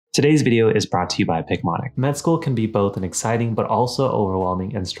Today's video is brought to you by Picmonic. Med school can be both an exciting but also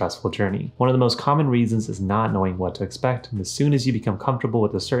overwhelming and stressful journey. One of the most common reasons is not knowing what to expect, and as soon as you become comfortable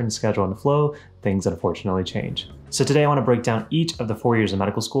with a certain schedule and flow, things unfortunately change. So today I want to break down each of the 4 years of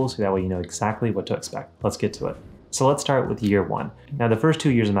medical school so that way you know exactly what to expect. Let's get to it. So let's start with year 1. Now the first 2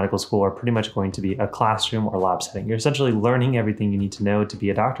 years of medical school are pretty much going to be a classroom or lab setting. You're essentially learning everything you need to know to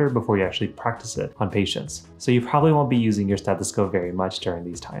be a doctor before you actually practice it on patients. So you probably won't be using your stethoscope very much during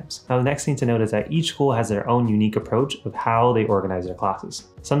these times. Now the next thing to note is that each school has their own unique approach of how they organize their classes.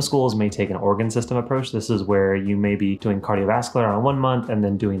 Some schools may take an organ system approach. This is where you may be doing cardiovascular on 1 month and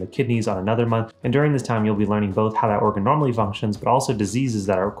then doing the kidneys on another month. And during this time, you'll be learning both how that organ normally functions, but also diseases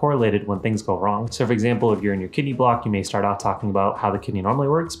that are correlated when things go wrong. So for example, if you're in your kidney block, you may start off talking about how the kidney normally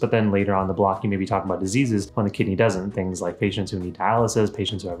works, but then later on the block, you may be talking about diseases when the kidney doesn't. Things like patients who need dialysis,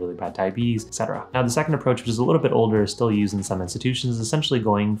 patients who have really bad diabetes, etc. Now the second approach, which is a little bit older, is still used in some institutions, essentially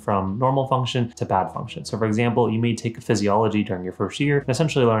going from normal function to bad function. So for example, you may take physiology during your first year and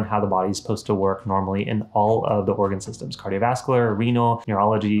essentially learn how the body is supposed to work normally in all of the organ systems, cardiovascular, renal,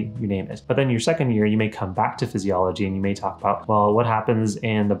 neurology, you name it. But then your second year, you may come back to physiology and you may talk about, well, what happens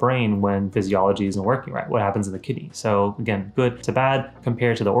in the brain when physiology isn't working right? What happens in the kidney? So again, good to bad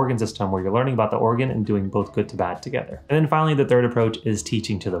compared to the organ system where you're learning about the organ and doing both good to bad together. And then finally, the third approach is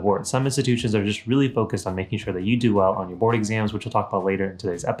teaching to the board. Some institutions are just really focused on making sure that you do well on your board exams, which we'll talk about later in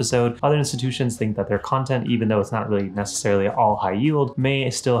today's episode. Other institutions think that their content, even though it's not really necessarily all high yield, may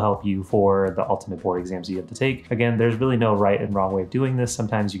still help you for the ultimate board exams you have to take. Again, there's really no right and wrong way of doing this.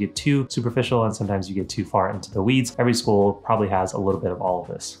 Sometimes you get too superficial and sometimes you get too far into the weeds. Every school probably has a little bit of all of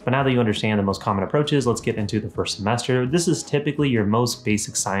this. But now that you understand the most common approaches, let's get into the first semester. This is typically your most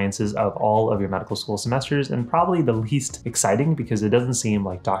basic sciences of all of your medical school semesters and probably the least exciting because it doesn't seem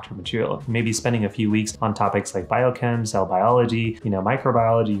like doctor material. Maybe spending a few weeks on topics like biochem, cell biology,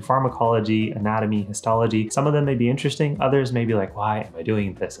 microbiology, pharmacology, anatomy, histology. Some of them may be interesting, others may be like, why am I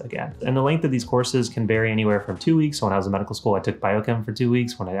doing this again? And the length of these courses can vary anywhere from 2 weeks. So when I was in medical school, I took biochem for 2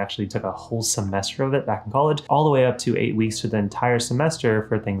 weeks when I actually took a whole semester of it back in college, all the way up to 8 weeks for the entire semester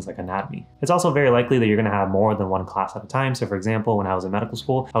for things like anatomy. It's also very likely that you're going to have more than one class at a time. So for example, when I was in medical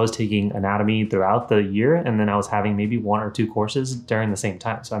school, I was taking anatomy throughout the year, and then I was having maybe 1 or 2 courses during the same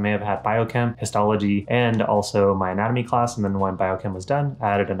time. So I may have had biochem, histology, and also my anatomy class. And then when biochem was done, I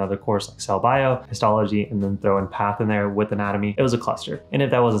added another course like cell bio, histology, and then throw in path in there with anatomy. It was a cluster. And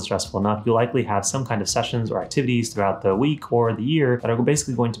if that wasn't stressful enough, you'll likely have some kind of sessions or activities throughout the week or the year that are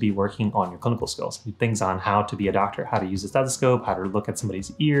basically going to be working on your clinical skills. Things on how to be a doctor, how to use a stethoscope, how to look at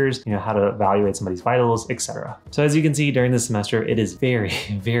somebody's ears, how to evaluate somebody's vitals, etc. So as you can see during this semester, it is very,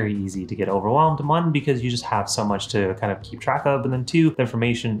 very easy to get overwhelmed. 1, because you just have so much to kind of keep track of, and then 2, the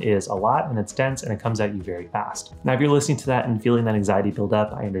information is a lot and it's dense and it comes at you very fast. Now, if you're listening to that and feeling that anxiety build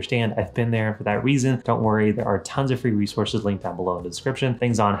up, I understand. I've been there for that reason. Don't worry, there are tons of free resources linked down below in the description,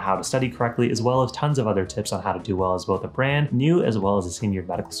 things on how to study correctly, as well as tons of other tips on how to do well as both a brand new as well as a senior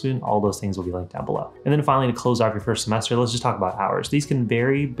medical student. All those things will be linked down below. And then finally, to close off your first semester, let's just talk about hours. These can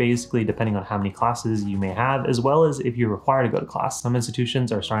vary basically depending on how many classes you may have, as well as if you're required to go to class. Some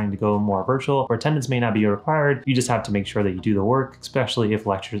institutions are starting to go more virtual, where attendance may not be required. You just have to make sure that you do the work, especially if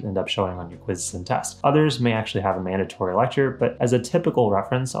lectures end up showing on your quizzes and tests. Others may actually have a mandatory lecture, but as a typical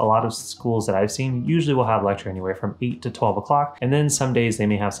reference, a lot of schools that I've seen usually will have lecture anywhere from 8 to 12 o'clock. And then some days they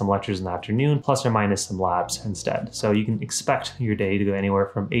may have some lectures in the afternoon, plus or minus some labs instead. So you can expect your day to go anywhere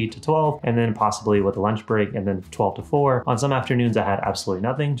from 8 to 12, and then possibly with a lunch break, and then 12 to 4. On some afternoons, I had absolutely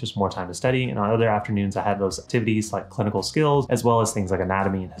nothing, just more time to study. And on other afternoons, I had those activities like clinical skills, as well as things like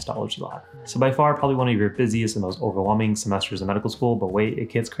anatomy and histology lab. So by far, probably one of your busiest and most overwhelming semesters in medical school, but wait, it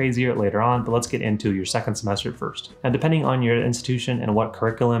gets crazier later on. But let's get into your second semester first. And depending on your institution and what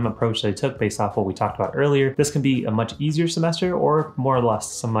curriculum approach they took based off what we talked about earlier, this can be a much easier semester or more or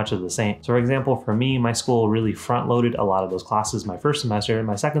less so much of the same. So for example, for me, my school really front loaded a lot of those classes my first semester.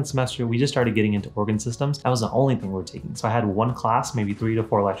 My second semester, we just started getting into organ systems. That was the only thing we were taking. So I had 1 class, maybe 3 to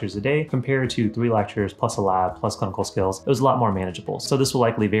 4 lectures a day compared to 3 lectures plus a lab plus clinical skills. It was a lot more manageable. So this will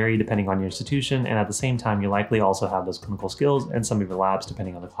likely vary depending on your institution. And at the same time, you likely also have those clinical skills and some of your labs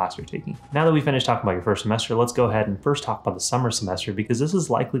depending on the class you're taking. Now that we finished talking about your first semester, let's go ahead and first talk about the summer semester, because this is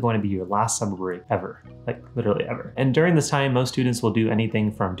likely going to be your last summer break ever, like literally ever. And during this time, most students students will do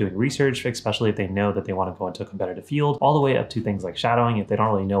anything from doing research, especially if they know that they want to go into a competitive field, all the way up to things like shadowing if they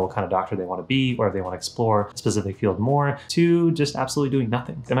don't really know what kind of doctor they want to be, or if they want to explore a specific field more, to just absolutely doing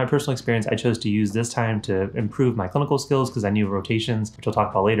nothing. In my personal experience, I chose to use this time to improve my clinical skills because I knew rotations, which we'll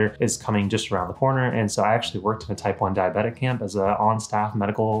talk about later, is coming just around the corner. And so I actually worked in a type 1 diabetic camp as an on-staff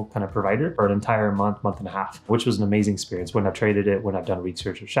medical kind of provider for an entire month and a half, which was an amazing experience. Wouldn't have traded it, wouldn't have done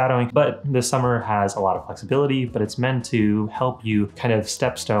research or shadowing. But this summer has a lot of flexibility, but it's meant to help you kind of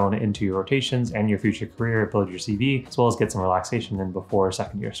stepstone into your rotations and your future career, build your CV, as well as get some relaxation in before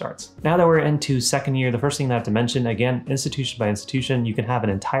second year starts. Now that we're into second year, the first thing that I have to mention, again, institution by institution, you can have an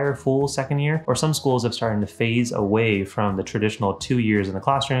entire full second year, or some schools have started to phase away from the traditional 2 years in the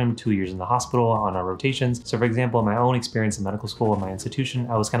classroom, 2 years in the hospital on our rotations. So for example, in my own experience in medical school in my institution,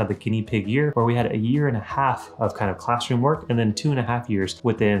 I was kind of the guinea pig year where we had a year and a half of kind of classroom work and then 2.5 years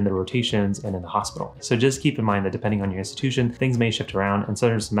within the rotations and in the hospital. So just keep in mind that depending on your institution, things may shift around and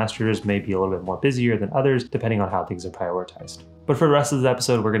certain semesters may be a little bit more busier than others depending on how things are prioritized. But for the rest of the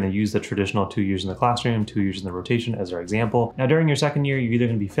episode, we're going to use the traditional 2 years in the classroom, 2 years in the rotation as our example. Now, during your second year, you're either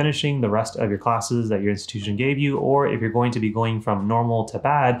going to be finishing the rest of your classes that your institution gave you, or if you're going to be going from normal to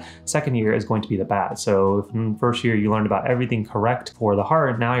bad, second year is going to be the bad. So if in first year you learned about everything correct for the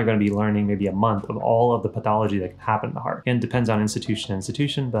heart, now you're going to be learning maybe a month of all of the pathology that can happen in the heart. And it depends on institution to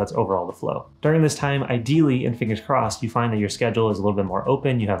institution, but that's overall the flow. During this time, ideally, and fingers crossed, you find that your schedule is a little bit more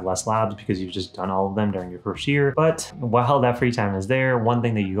open. You have less labs because you've just done all of them during your first year. But while that free time is there, one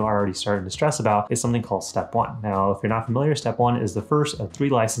thing that you are already starting to stress about is something called Step 1. Now, if you're not familiar, Step 1 is the first of 3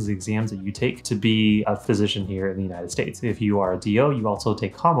 licensing exams that you take to be a physician here in the United States. If you are a DO, you also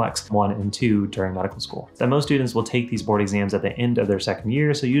take COMLEX 1 and 2 during medical school. So most students will take these board exams at the end of their second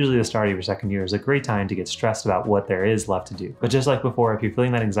year, so usually the start of your second year is a great time to get stressed about what there is left to do. But just like before, if you're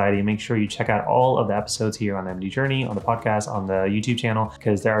feeling that anxiety, make sure you check out all of the episodes here on the MD Journey, on the podcast, on the YouTube channel,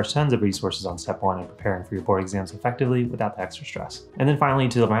 because there are tons of resources on Step 1 and preparing for your board exams effectively without the extra stress. And then finally,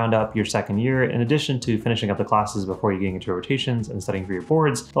 to round up your second year, in addition to finishing up the classes before you getting into rotations and studying for your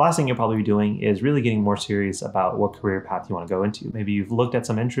boards, the last thing you'll probably be doing is really getting more serious about what career path you want to go into. Maybe you've looked at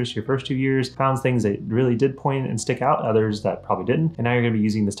some interests your first 2 years, found things that really did point and stick out, others that probably didn't, and now you're going to be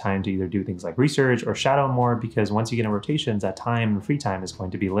using this time to either do things like research or shadow more, because once you get in rotations, that time and free time is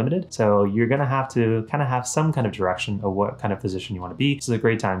going to be limited. So you're going to have to kind of have some kind of direction of what kind of physician you want to be. This is a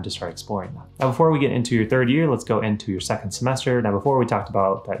great time to start exploring that. Now, before we get into your third year, let's go into your second semester. Now, before we talked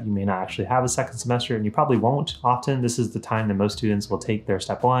about that you may not actually have a second semester, and you probably won't often. This is the time that most students will take their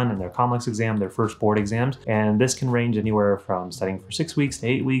Step 1 and their COMLEX exam, their first board exams. And this can range anywhere from studying for 6 weeks to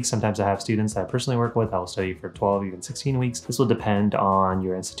 8 weeks. Sometimes I have students that I personally work with that will study for 12, even 16 weeks. This will depend on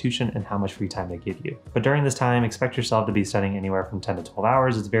your institution and how much free time they give you. But during this time, expect yourself to be studying anywhere from 10 to 12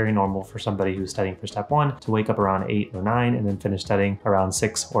 hours. It's very normal for somebody who's studying for Step 1 to wake up around 8 or 9 and then finish studying around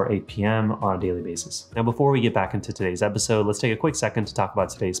 6 or 8 p.m. on a daily basis. Now, before we get back into today's episode, let's take a quick second to talk about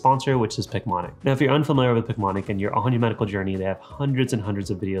today's sponsor, which is Picmonic. Now, if you're unfamiliar with Picmonic and you're on your medical journey, they have hundreds and hundreds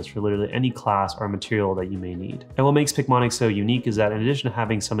of videos for literally any class or material that you may need. And what makes Picmonic so unique is that in addition to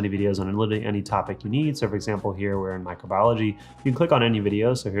having so many videos on literally any topic you need, so for example, here we're in microbiology, you can click on any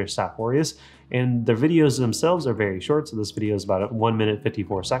video, so here's Staph aureus, and the videos themselves are very short, so this video is about 1 minute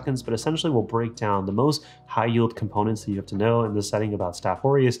 54 seconds, but essentially will break down the most high yield components that you have to know in this setting about Staph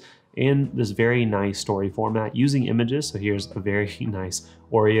aureus in this very nice story format using images. So here's a very nice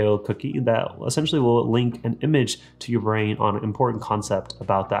Oreo cookie that essentially will link an image to your brain on an important concept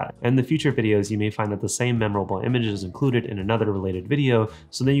about that. And in the future videos, you may find that the same memorable image is included in another related video,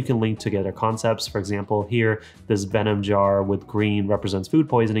 so then you can link together concepts. For example, here, this venom jar with green represents food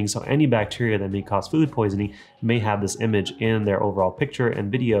poisoning, so any bacteria that may cause food poisoning may have this image in their overall picture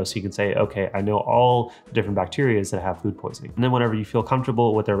and video, so you can say, okay, I know all the different bacteria that have food poisoning. And then whenever you feel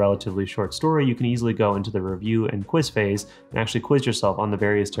comfortable with a relatively short story, you can easily go into the review and quiz phase and actually quiz yourself on the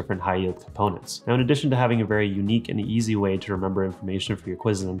various different high yield components. Now, in addition to having a very unique and easy way to remember information for your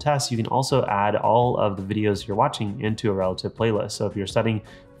quizzes and tests, you can also add all of the videos you're watching into a relative playlist. So if you're studying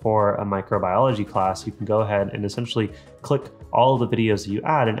for a microbiology class, you can go ahead and essentially click all of the videos that you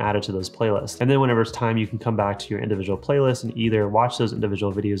add and add it to those playlists. And then whenever it's time, you can come back to your individual playlist and either watch those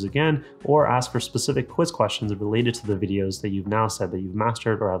individual videos again or ask for specific quiz questions related to the videos that you've now said that you've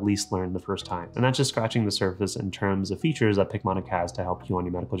mastered or at least learned the first time. And that's just scratching the surface in terms of features that Picmonic has to help you on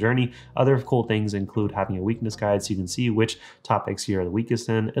your medical journey. Other cool things include having a weakness guide so you can see which topics you're the weakest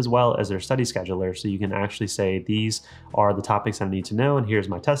in, as well as their study scheduler, so you can actually say these are the topics I need to know and here's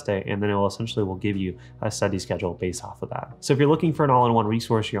my test day, and then it will essentially give you a study schedule based off of that. So if you're looking for an all-in-one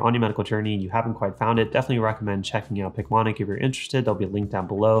resource, you're on your medical journey and you haven't quite found it, definitely recommend checking out Picmonic if you're interested. There'll be a link down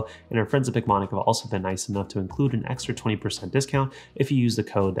below. And our friends at Picmonic have also been nice enough to include an extra 20% discount if you use the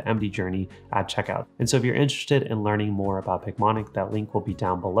code TheMDJourney at checkout. And so if you're interested in learning more about Picmonic, that link will be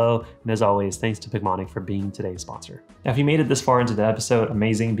down below. And as always, thanks to Picmonic for being today's sponsor. Now, if you made it this far into the episode,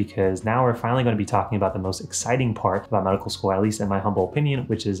 amazing, because now we're finally going to be talking about the most exciting part about medical school, at least in my humble opinion,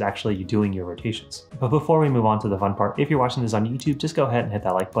 which is actually doing your rotations. But before we move on to the fun part, if you're watching this on YouTube, just go ahead and hit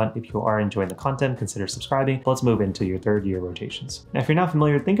that like button. If you are enjoying the content, consider subscribing. Let's move into your third year rotations. Now, if you're not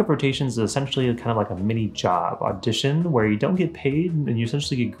familiar, think of rotations as essentially kind of like a mini job audition where you don't get paid and you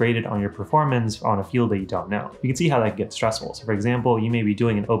essentially get graded on your performance on a field that you don't know. You can see how that gets stressful. So for example, you may be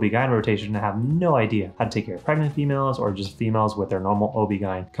doing an OB-GYN rotation and have no idea how to take care of pregnant females or just females with their normal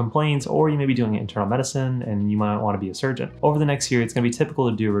OB-GYN complaints, or you may be doing internal medicine and you might want to be a surgeon. Over the next year, it's going to be typical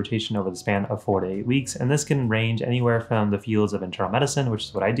to do a rotation over the span of 4 to 8 weeks, and this can range anywhere from the fields of internal medicine, which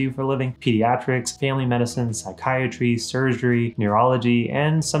is what I do for a living, pediatrics, family medicine, psychiatry, surgery, neurology,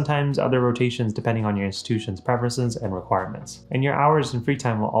 and sometimes other rotations depending on your institution's preferences and requirements. And your hours and free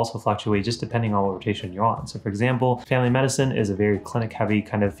time will also fluctuate just depending on what rotation you're on. So for example, family medicine is a very clinic-heavy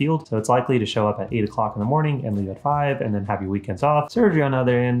kind of field, so it's likely to show up at 8 o'clock in the morning and leave at 5 and then have your weekends off. Surgery on the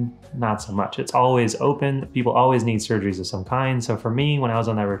other end, not so much. It's always open. People always need surgeries of some kind. So for me, when I was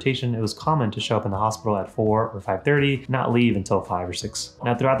on that rotation, it was common to show up in the hospital at 4 or 5:30, not leave until 5 or 6.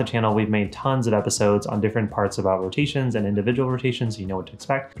 Now throughout the channel, we've made tons of episodes on different parts about rotations and individual rotations, so you know what to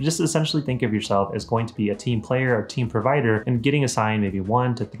expect. But just essentially think of yourself as going to be a team player or team provider and getting assigned maybe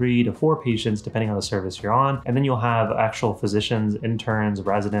 1 to 3 to 4 patients depending on the service you're on. And then you'll have actual physicians, interns,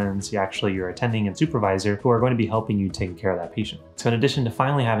 residents, actually your attending and supervisor who are going to be helping you take care of that patient. So in addition to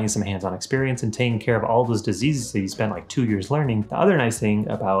finally having some hands-on experience and taking care of all those diseases that you spent like 2 years learning, the other nice thing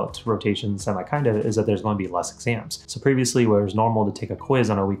about rotations, is that there's going to be less exams. So previously, where it was normal to take a quiz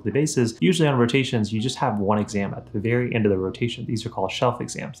on a weekly basis, usually on rotations, you just have one exam at the very end of the rotation. These are called shelf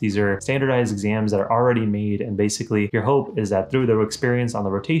exams. These are standardized exams that are already made, and basically your hope is that through the experience on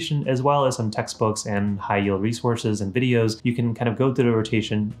the rotation, as well as some textbooks and high yield resources and videos, you can kind of go through the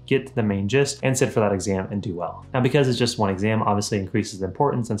rotation, get to the main gist, and sit for that exam and do well. Now, because it's just one exam, obviously increases the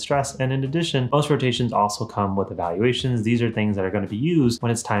importance and stress, and in addition, most rotations also come with evaluations. These are things that are going to be used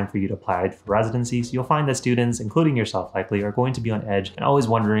when it's time for you to apply for residency. So you'll find that students, including yourself likely, are going to be on edge and always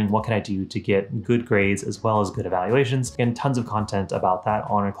wondering, what can I do to get good grades as well as good evaluations? And tons of content about that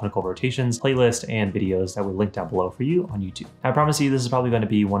on our clinical rotations playlist and videos that we link down below for you on YouTube. I promise you, this is probably going to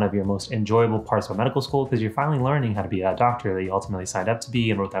be one of your most enjoyable parts of medical school, because you're finally learning how to be a doctor that you ultimately signed up to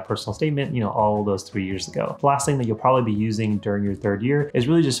be and wrote that personal statement, all those 3 years ago. The last thing that you'll probably be using during your third year is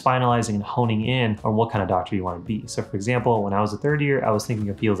really just finalizing and honing in on what kind of doctor you want to be. So for example, when I was a third year, I was thinking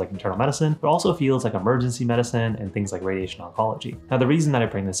of fields like internal medicine, but also fields like emergency medicine and things like radiation oncology. Now, the reason that I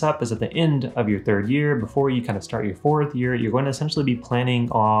bring this up is at the end of your third year, before you kind of start your fourth year, you're going to essentially be planning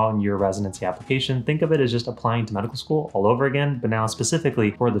on your residency application. Think of it as just applying to medical school all over again, but now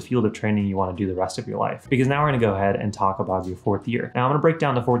specifically for the field of training you want to do the rest of your life. Because now we're going to go ahead and talk about your fourth year. Now I'm going to break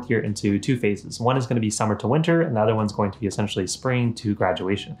down the fourth year into 2 phases. One is going to be summer to winter, and the other one's going to be essentially spring to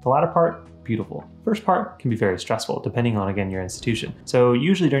graduation. The latter part, beautiful. First part can be very stressful depending on, again, your institution. So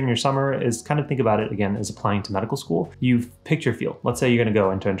usually during your summer is kind of think about it again as applying to medical school. You've picked your field. Let's say you're going to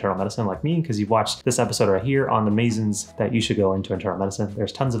go into internal medicine like me, because you've watched this episode right here on the reasons that you should go into internal medicine.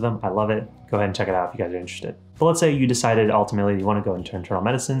 There's tons of them. I love it. Go ahead and check it out if you guys are interested. But let's say you decided ultimately you want to go into internal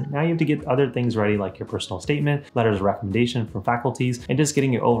medicine. Now you have to get other things ready, like your personal statement, letters of recommendation from faculties, and just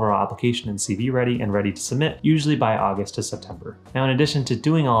getting your overall application and CV ready and ready to submit, usually by August to September. Now, in addition to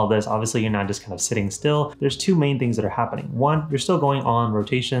doing all of this, obviously you're not just kind of sitting still. There's 2 main things that are happening. One, you're still going on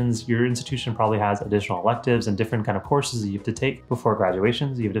rotations. Your institution probably has additional electives and different kind of courses that you have to take before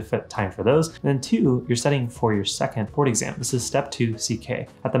graduation, so you have to fit time for those. And then 2, you're studying for your second board exam. This is step 2 CK.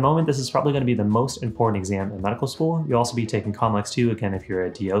 At the moment, this is probably going to be the most important exam in medical school. You'll also be taking COMLEX 2 again if you're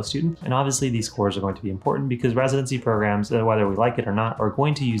a DO student. And obviously these scores are going to be important because residency programs, whether we like it or not, are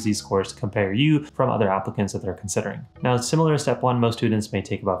going to use these scores to compare you from other applicants that they're considering. Now, similar to step 1, most students may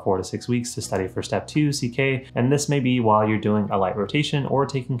take about 4 to 6 weeks to study for step 2 CK, and this may be while you're doing a light rotation or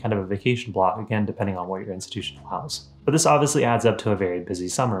taking kind of a vacation block, again, depending on what your institution allows. But this obviously adds up to a very busy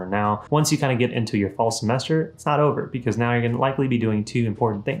summer. Now, once you kind of get into your fall semester, it's not over, because now you're going to likely be doing 2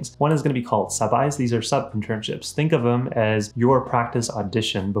 important things. One is going to be called sub-Is. These are sub-internships. Think of them as your practice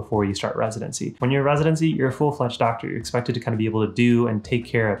audition before you start residency. When you're in residency, you're a full-fledged doctor. You're expected to kind of be able to do and take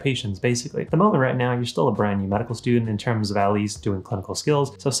care of patients, basically. At the moment right now, you're still a brand new medical student in terms of at least doing clinical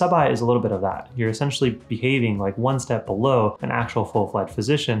skills. So sub-I is a little bit of that. You're essentially behaving like one step below an actual full-fledged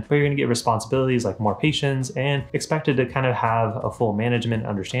physician, but you're going to get responsibilities like more patients and expected expected to kind of have a full management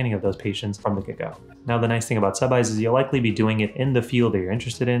understanding of those patients from the get-go. Now, the nice thing about sub-Is is you'll likely be doing it in the field that you're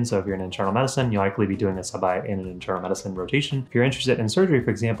interested in. So if you're in internal medicine, you'll likely be doing a sub-I in an internal medicine rotation. If you're interested in surgery, for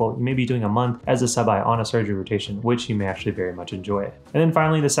example, you may be doing a month as a sub-I on a surgery rotation, which you may actually very much enjoy. And then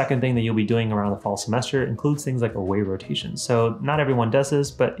finally, the second thing that you'll be doing around the fall semester includes things like away rotations. So not everyone does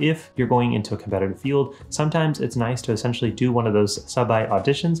this, but if you're going into a competitive field, sometimes it's nice to essentially do one of those sub-I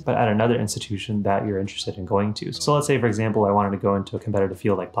auditions, but at another institution that you're interested in going to. So let's say, for example, I wanted to go into a competitive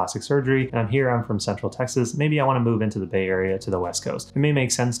field like plastic surgery, and I'm from Central Texas. Maybe I want to move into the Bay Area to the West Coast. It may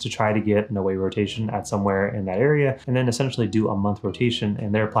make sense to try to get an away rotation at somewhere in that area, and then essentially do a month rotation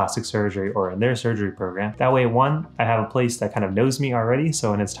in their plastic surgery or in their surgery program. That way, one, I have a place that kind of knows me already,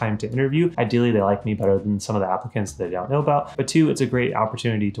 so when it's time to interview, ideally they like me better than some of the applicants that they don't know about. But two, it's a great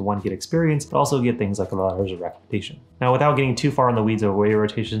opportunity to, one, get experience, but also get things like letters of recommendation. Now, without getting too far in the weeds of away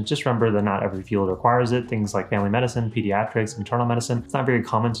rotations, just remember that not every field requires it. Things like family medicine, pediatrics, internal medicine, it's not very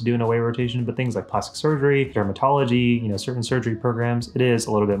common to do an away rotation, but things like plastic surgery, dermatology, certain surgery programs, it is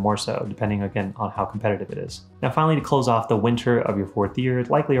a little bit more so, depending again on how competitive it is. Now, finally, to close off the winter of your fourth year,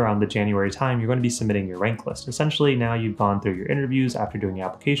 likely around the January time, you're going to be submitting your rank list. Essentially, now you've gone through your interviews after doing your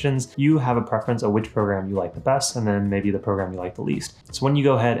applications, you have a preference of which program you like the best, and then maybe the program you like the least. So when you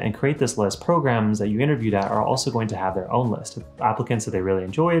go ahead and create this list, programs that you interviewed at are also going to have their own list of applicants that they really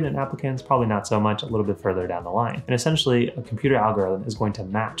enjoyed and applicants probably not so much a little bit further down the line. And essentially, a computer algorithm is going to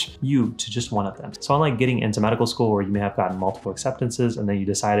match you to just one of them. So unlike getting into medical school where you may have gotten multiple acceptances and then you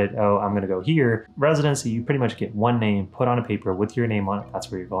decided, oh, I'm going to go here, residency, you pretty much get one name put on a paper with your name on it.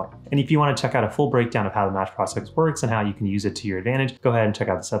 That's where you're going. And if you want to check out a full breakdown of how the match process works and how you can use it to your advantage, go ahead and check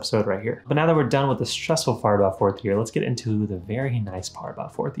out this episode right here. But now that we're done with the stressful part about fourth year, let's get into the very nice part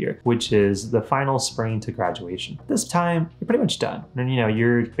about fourth year, which is the final spring to graduation. This time, you're pretty much done. And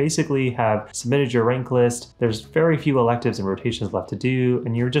you're basically have submitted your rank list. There's very few electives and rotations left to do,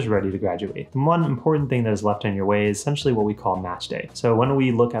 and you're just ready to graduate. The one important thing that is left in your way is essentially what we call match day. So when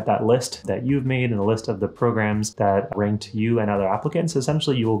we look at that list that you've made and the list of the programs that ranked you and other applicants,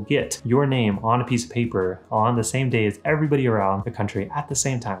 essentially you will get your name on a piece of paper on the same day as everybody around the country at the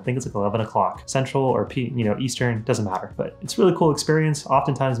same time. I think it's like 11 o'clock Central or Eastern, doesn't matter. But it's a really cool experience.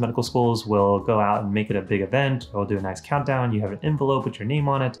 Oftentimes medical schools will go out and make it a big event. They'll do a nice countdown. You have an envelope with your name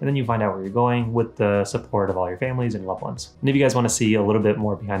on it, and then you find out where you're going with the support of all your families and loved ones. And if you guys want to see a little bit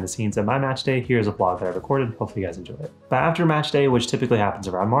more behind the scenes of my match day, here's a vlog that I recorded. Hopefully you guys enjoy it. But after match day, which typically happens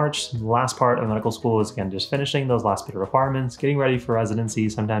around March, the last part of medical school is again just finishing those last bit of requirements, getting ready for residency.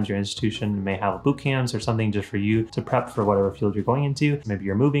 Sometimes your institution may have boot camps or something just for you to prep for whatever field you're going into. Maybe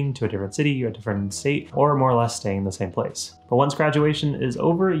you're moving to a different city or a different state, or more or less staying in the same place. But once graduation is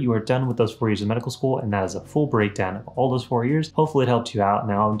over, you are done with those 4 years of medical school, and that is a full breakdown of all those 4 years. Hopefully it helped you out.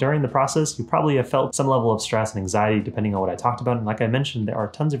 Now, during the process, you probably have felt some level of stress and anxiety depending on what I talked about. And like I mentioned, there are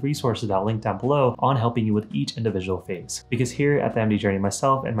tons of resources that I'll link down below on helping you with each individual phase. Because here at the MD Journey,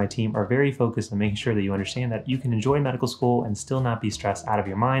 myself and my team are very focused on making sure that you understand that you can enjoy medical school and still not be stressed out of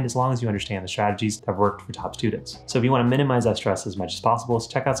your mind as long as you understand the strategies that have worked for top students. So if you want to minimize that stress as much as possible,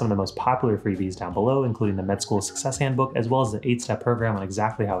 check out some of the most popular freebies down below, including the Med School Success Handbook, as well as the 8-step program on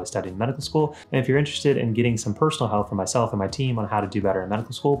exactly how I studied in medical school. And if you're interested in getting some personal help from myself and my team on how to do better in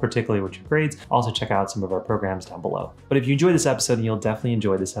medical school, particularly with your grades, also check out some of our programs down below. But if you enjoyed this episode, you'll definitely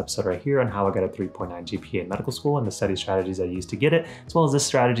enjoy this episode right here on how I got a 3.9 GPA in medical school and the study strategies I used to get it, as well as this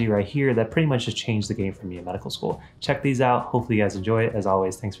strategy right here that pretty much just changed the game for me in medical school. Check these out. Hopefully you guys enjoy it. As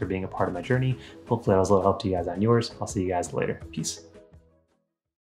always, thanks for being a part of my journey. Hopefully that was a little help to you guys on yours. I'll see you guys later. Peace.